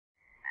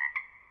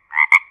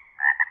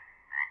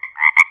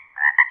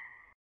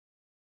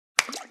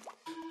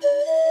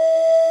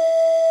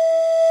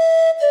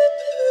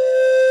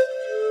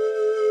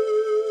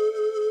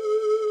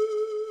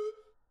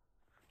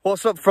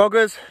What's up,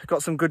 froggers?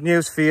 Got some good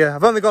news for you.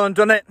 I've only gone and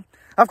done it.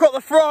 I've got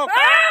the frog!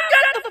 I've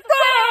got the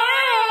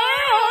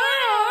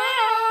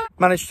frog!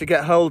 Managed to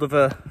get hold of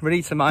a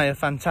Ranitomeya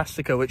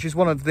Fantastica, which is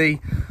one of the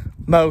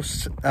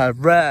most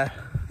rare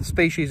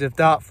species of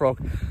dart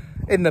frog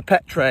in the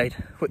pet trade,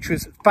 which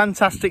was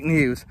fantastic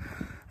news.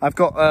 I've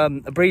got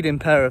a breeding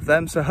pair of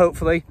them, so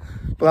hopefully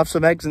we'll have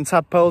some eggs and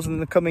tadpoles in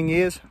the coming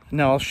years.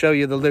 Now I'll show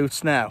you the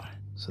loot now.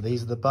 So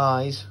these are the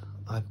buys.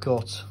 I've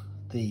got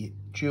the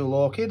jewel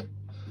orchid,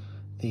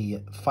 the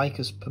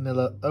Ficus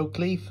pumila oak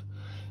leaf,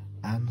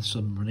 and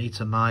some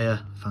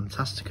Ranitomeya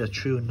Fantastica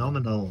true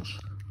nominals.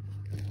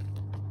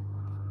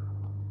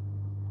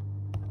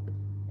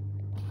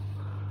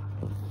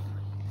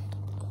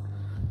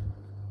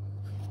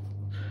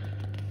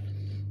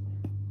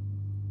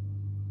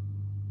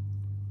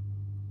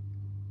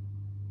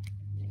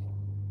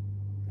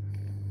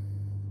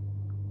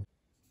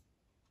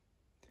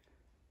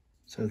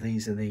 So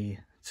these are the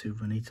two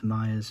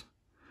Ranitomeyas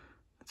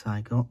that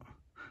I got.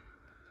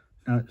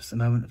 Now it's the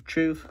moment of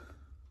truth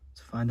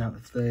to find out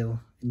if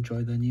they'll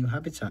enjoy their new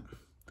habitat.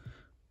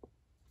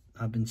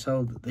 I've been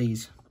told that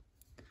these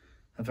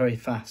are very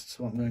fast,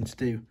 so what I'm going to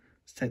do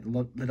is take the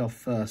lid off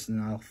first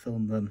and I'll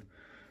film them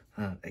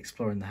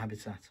exploring the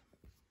habitat.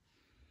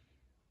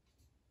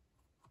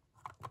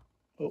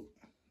 Oh,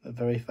 they're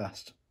very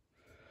fast.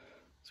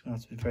 So I'm going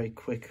to have to be very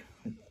quick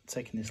with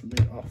taking this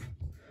lid off.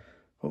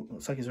 Oh,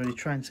 looks like he's already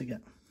trying to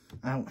get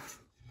out.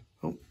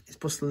 Oh, he's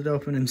busted it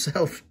open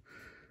himself.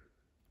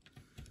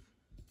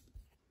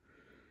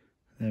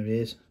 There he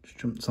is, just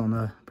jumped on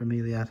a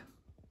bromeliad.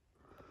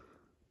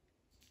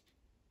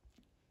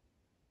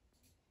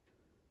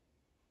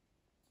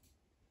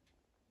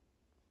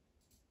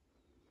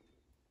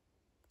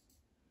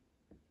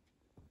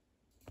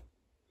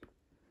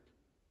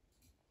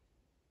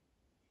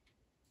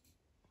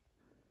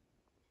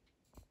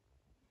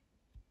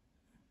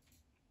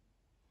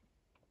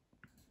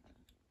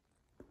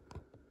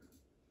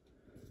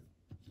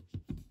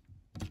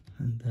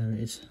 And there it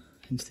is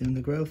into the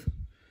undergrowth.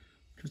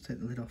 Just take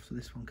the lid off so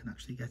this one can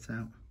actually get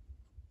out.